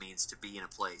and what it means to be in a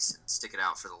place and stick it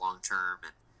out for the long term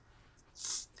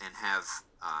and have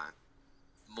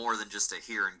more than just a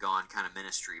here and gone kind of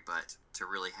ministry, but to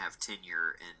really have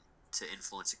tenure and to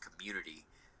influence a community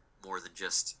more than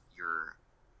just your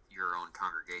own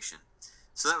congregation.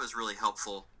 So that was really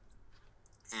helpful.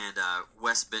 And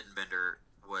Wes Bittenbender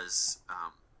was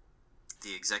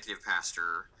the executive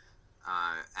pastor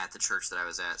at the church that I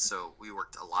was at, so we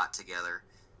worked a lot together.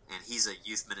 And he's a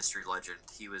youth ministry legend.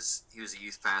 He was a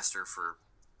youth pastor for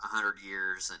 100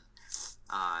 years, and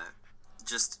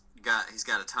he's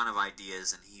got a ton of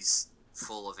ideas, and he's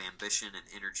full of ambition and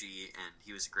energy, and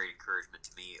he was a great encouragement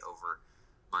to me over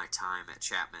my time at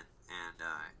Chapman. And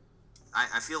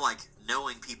I feel like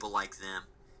knowing people like them,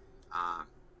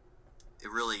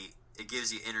 it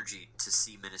gives you energy to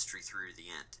see ministry through to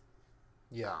the end.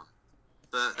 Yeah.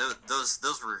 Those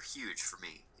were huge for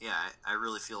me. Yeah, I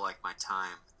really feel like my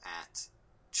time at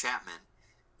Chapman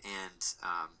and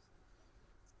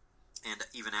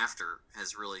even after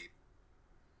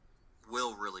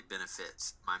will really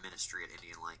benefit my ministry at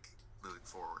Indian Lake moving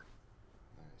forward.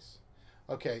 Nice.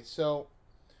 Okay, so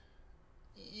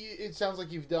it sounds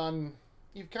like you've kind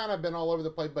of been all over the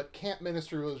place, but camp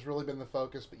ministry has really been the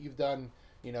focus. But you've done,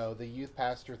 the youth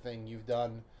pastor thing. You've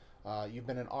been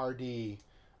an RD.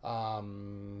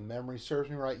 Memory serves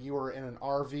me right, you were in an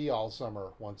RV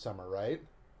one summer, right?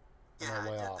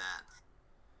 Yeah,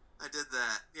 I did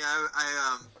that. Yeah,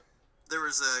 I there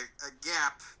was a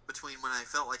gap between when I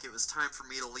felt like it was time for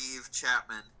me to leave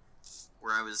Chapman,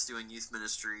 where I was doing youth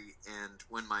ministry, and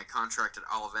when my contract at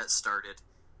Olivet started.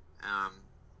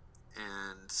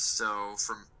 And so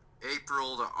from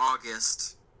April to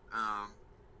August,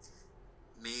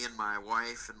 me and my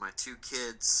wife and my 2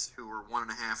 kids, who were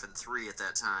 1.5 and 3 at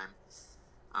that time,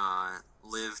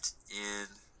 lived in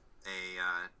a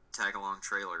tag-along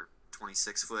trailer,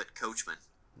 26-foot Coachman.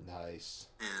 Nice.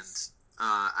 And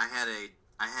I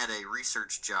had a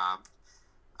research job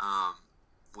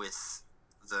with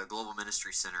the Global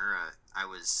Ministry Center. I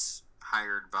was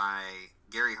hired by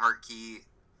Gary Hartkey,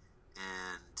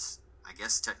 and I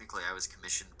guess technically I was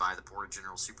commissioned by the Board of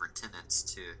General Superintendents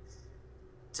to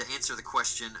answer the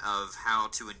question of how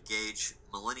to engage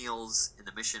millennials in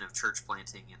the mission of church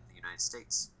planting in the United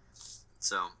States.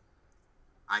 So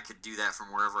I could do that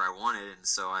from wherever I wanted, and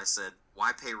so I said,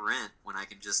 why pay rent when I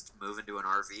can just move into an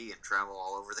RV and travel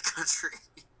all over the country?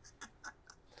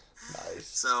 Nice.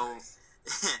 So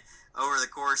over the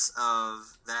course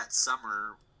of that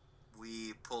summer,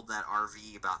 we pulled that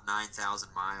RV about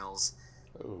 9,000 miles.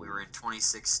 Ooh. We were in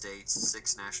 26 states,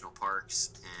 6 national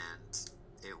parks, and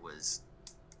it was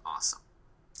awesome.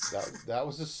 That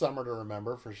was a summer to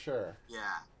remember for sure. Yeah,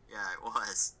 it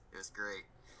was. It was great.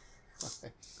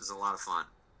 It was a lot of fun.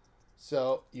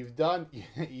 So you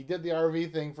did the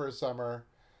RV thing for a summer,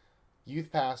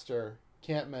 youth pastor,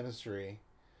 camp ministry.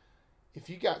 If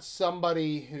you got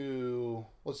somebody who,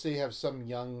 let's say you have some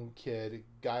young kid,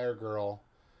 guy or girl,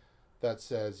 that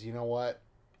says, you know what,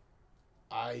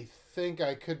 I think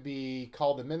I could be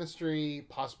called to ministry,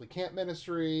 possibly camp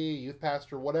ministry, youth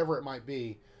pastor, whatever it might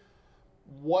be.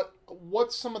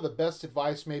 What's some of the best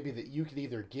advice maybe that you could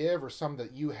either give or some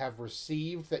that you have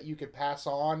received that you could pass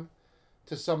on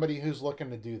to somebody who's looking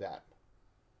to do that?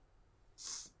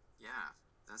 Yeah,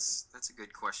 that's a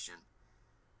good question.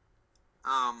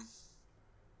 Um,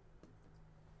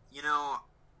 you know,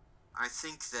 I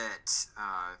think that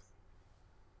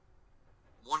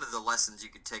one of the lessons you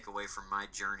could take away from my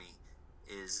journey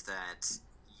is that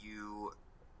you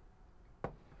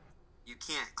you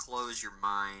can't close your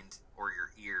mind or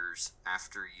your ears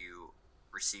after you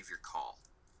receive your call,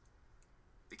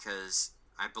 because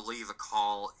I believe a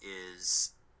call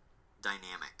is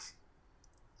dynamic,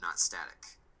 not static.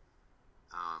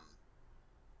 Um,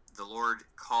 the Lord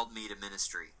called me to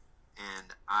ministry, and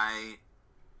I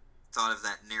thought of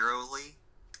that narrowly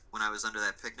when I was under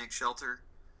that picnic shelter.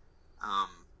 Um,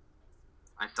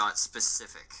 I thought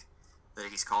specific that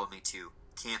He's called me to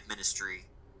camp ministry.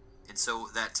 And so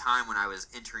that time when I was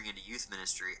entering into youth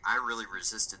ministry, I really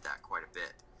resisted that quite a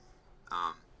bit,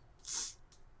 um,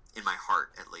 in my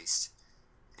heart at least.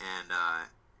 And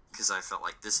because I felt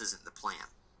like this isn't the plan.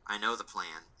 I know the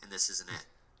plan, and this isn't it.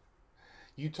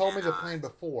 You told me And the plan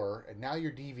before, and now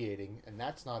you're deviating, and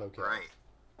that's not okay. right.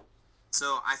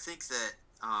 So I think that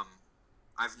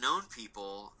I've known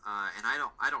people, and I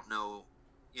don't know,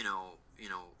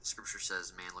 Scripture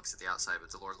says man looks at the outside, but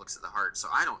the Lord looks at the heart. So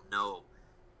I don't know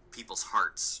people's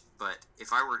hearts, but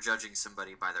if I were judging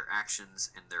somebody by their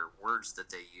actions and their words that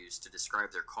they use to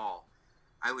describe their call,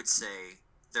 I would say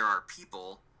there are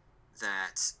people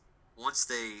that once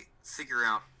they figure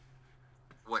out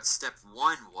what step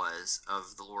one was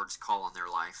of the Lord's call on their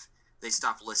life, they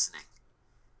stop listening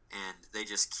and they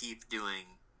just keep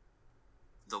doing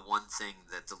the one thing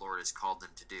that the Lord has called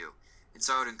them to do. And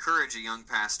so I would encourage a young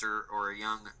pastor or a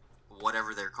young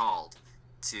whatever they're called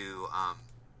to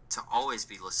always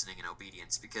be listening in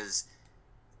obedience, because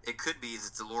it could be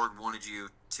that the Lord wanted you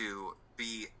to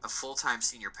be a full-time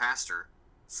senior pastor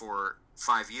for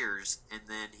 5 years, and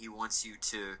then He wants you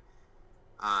to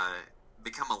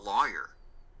become a lawyer.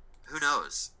 Who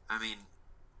knows? I mean,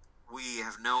 we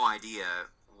have no idea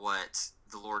what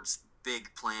the Lord's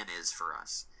big plan is for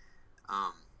us.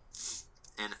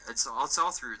 And it's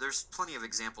all through. There's plenty of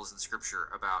examples in Scripture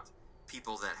about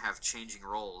people that have changing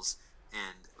roles,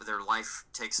 and their life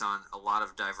takes on a lot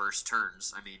of diverse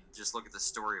turns. I mean, just look at the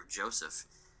story of Joseph,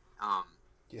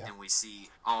 Yeah. and we see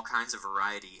all kinds of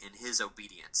variety in his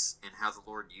obedience and how the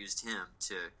Lord used him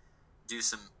to do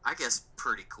some, I guess,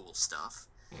 pretty cool stuff.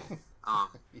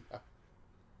 Yeah.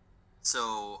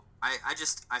 So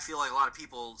I feel like a lot of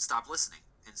people stop listening.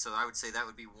 And so I would say that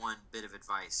would be one bit of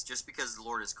advice. Just because the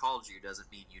Lord has called you doesn't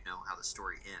mean you know how the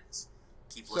story ends.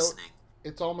 Keep listening.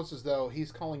 It's almost as though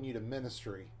He's calling you to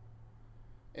ministry.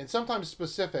 And sometimes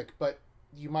specific, but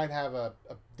you might have a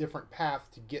different path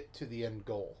to get to the end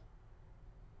goal.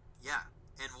 Yeah.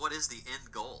 And what is the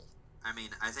end goal? I mean,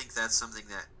 I think that's something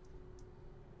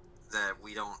that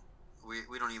we don't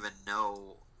even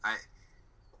know.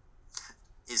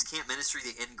 Is camp ministry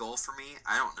the end goal for me?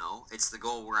 I don't know. It's the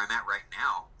goal where I'm at right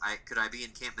now. Could I be in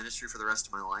camp ministry for the rest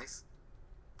of my life?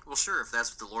 Well, sure, if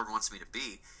that's what the Lord wants me to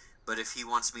be. But if He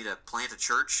wants me to plant a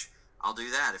church, I'll do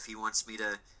that. If He wants me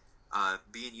to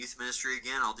be in youth ministry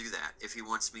again, I'll do that. If He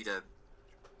wants me to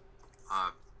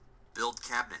build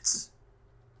cabinets,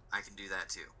 I can do that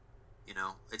too.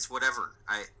 It's whatever.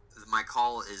 My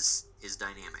call is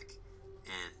dynamic,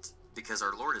 and because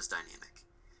our Lord is dynamic,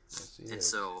 Yes, He and is.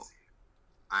 so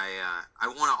I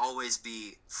want to always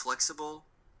be flexible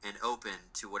and open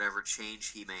to whatever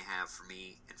change He may have for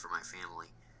me and for my family.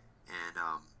 And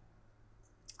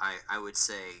I would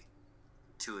say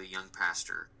to a young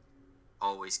pastor,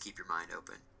 always keep your mind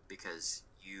open, because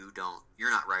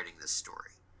you're not writing this story.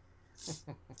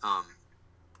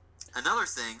 Another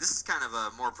thing, this is kind of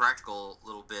a more practical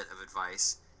little bit of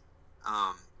advice.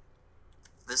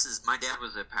 My dad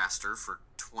was a pastor for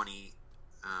 20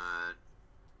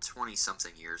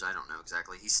 something years. I don't know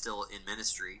exactly. He's still in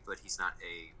ministry, but he's not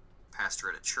a pastor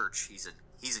at a church. He's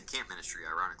in camp ministry,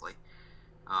 ironically.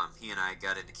 He and I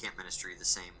got into camp ministry the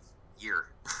same year,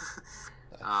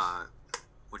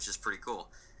 which is pretty cool.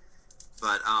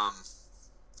 But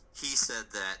he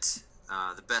said that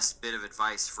the best bit of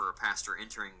advice for a pastor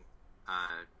entering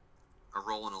a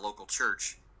role in a local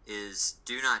church is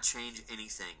do not change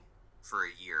anything for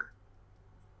a year.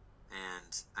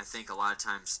 And I think a lot of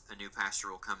times a new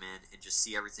pastor will come in and just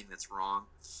see everything that's wrong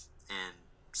and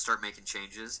start making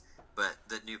changes, but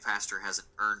the new pastor hasn't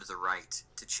earned the right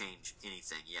to change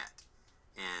anything yet.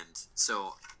 And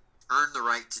so earn the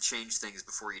right to change things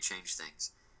before you change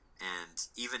things. And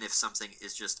even if something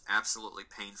is just absolutely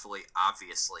painfully,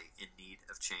 obviously in need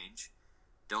of change,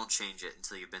 don't change it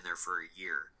until you've been there for a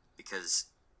year, because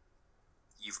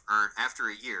you've earned, after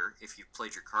a year, if you've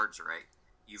played your cards right,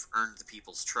 you've earned the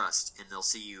people's trust, and they'll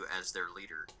see you as their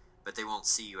leader, but they won't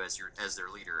see you as their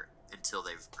leader until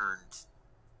they've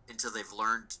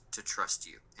learned to trust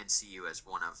you and see you as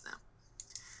one of them.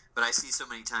 But I see so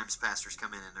many times pastors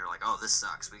come in and they're like, "Oh, this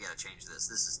sucks. We got to change this.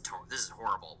 This is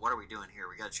horrible. What are we doing here?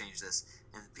 We got to change this."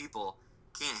 And people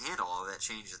can't handle all of that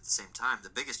change at the same time. The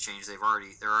biggest change they're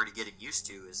already getting used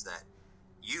to is that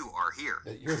you are here.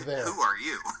 That you're there. Who are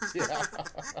you? Yeah.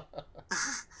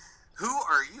 Who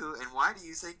are you, and why do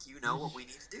you think you know what we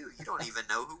need to do? You don't even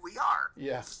know who we are.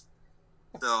 Yeah.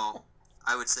 So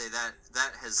I would say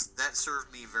that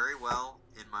served me very well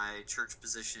in my church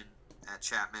position at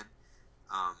Chapman.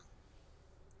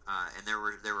 And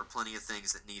there were plenty of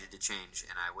things that needed to change,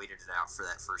 and I waited it out for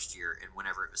that first year. And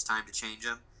whenever it was time to change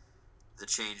them, the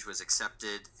change was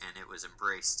accepted and it was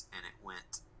embraced, and it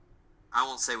went. I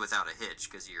won't say without a hitch,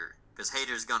 because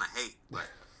haters gonna hate, but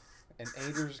and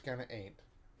haters gonna ain't.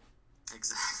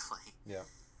 Exactly. Yeah.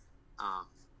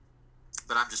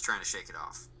 But I'm just trying to shake it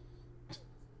off.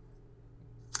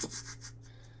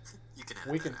 You can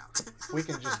edit that out. We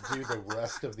can just do the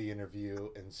rest of the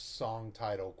interview in song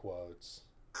title quotes.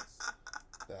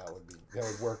 That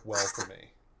would work well for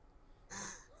me.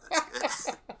 That's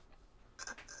good.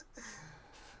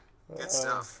 Good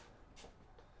stuff.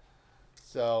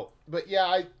 So, but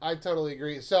yeah, I totally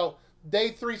agree. So,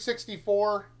 day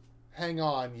 364, hang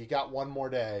on, you got one more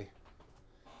day.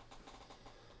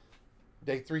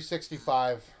 Day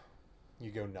 365,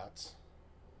 you go nuts.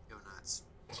 Go nuts.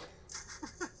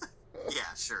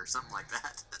 Yeah, sure, something like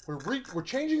that. We're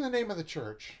changing the name of the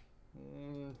church.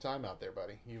 Time out there,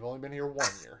 buddy. You've only been here 1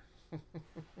 year.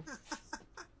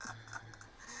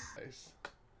 Nice.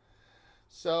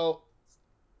 So,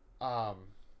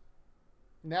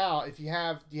 now, do you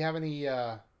have any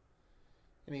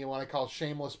what I call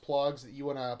shameless plugs that you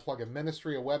want to plug a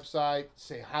ministry, a website,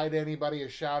 say hi to anybody, a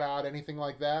shout out, anything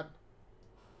like that?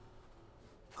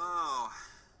 Oh,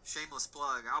 shameless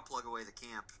plug. I'll plug away the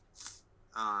camp.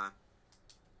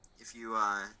 If you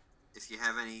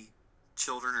have any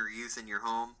children or youth in your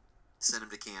home, send them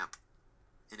to camp.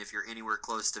 And if you're anywhere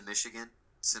close to Michigan,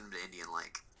 send them to Indian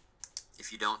Lake.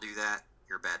 If you don't do that,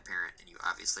 you're a bad parent, and you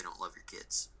obviously don't love your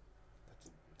kids.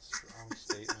 That's a strong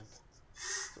statement.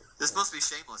 This must be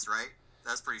shameless, right?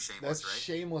 That's pretty shameless, That's right?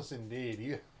 shameless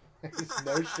indeed. There's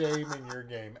no shame in your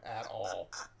game at all.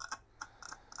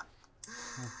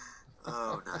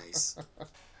 Oh, nice.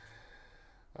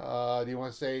 Do you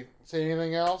want to say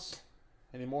anything else?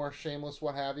 Any more shameless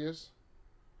what have yous?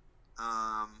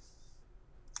 Hi,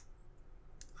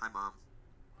 Mom.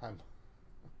 Hi.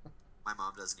 My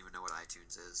mom doesn't even know what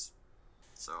iTunes is,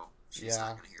 so she's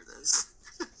not going to hear this.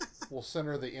 We'll send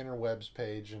her the interwebs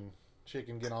page and she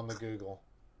can get on the Google.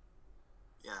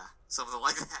 Yeah, something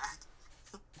like that.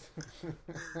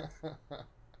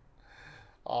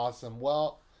 Awesome.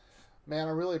 Well, man,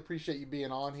 I really appreciate you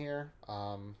being on here,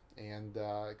 and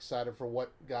excited for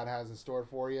what God has in store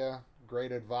for you.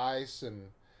 Great advice, and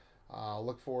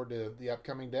look forward to the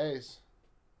upcoming days.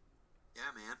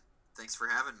 Yeah, man. Thanks for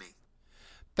having me.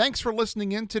 Thanks for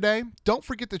listening in today. Don't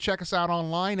forget to check us out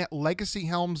online at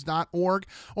legacyhelms.org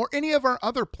or any of our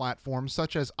other platforms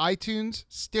such as iTunes,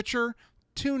 Stitcher,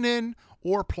 TuneIn,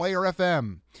 or Player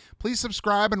FM. Please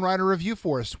subscribe and write a review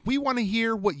for us. We want to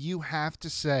hear what you have to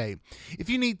say. If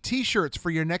you need t-shirts for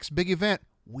your next big event,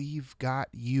 we've got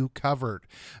you covered.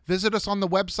 Visit us on the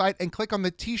website and click on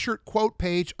the t-shirt quote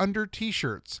page under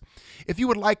t-shirts. If you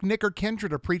would like Nick or Kendra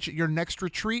to preach at your next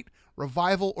retreat,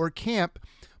 revival, or camp,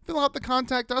 fill out the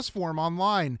Contact Us form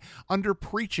online under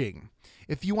Preaching.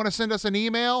 If you want to send us an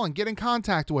email and get in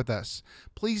contact with us,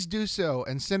 please do so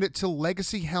and send it to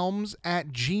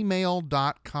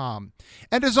legacyhelms@gmail.com.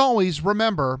 And as always,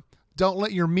 remember, don't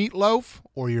let your meat loaf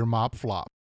or your mop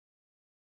flop.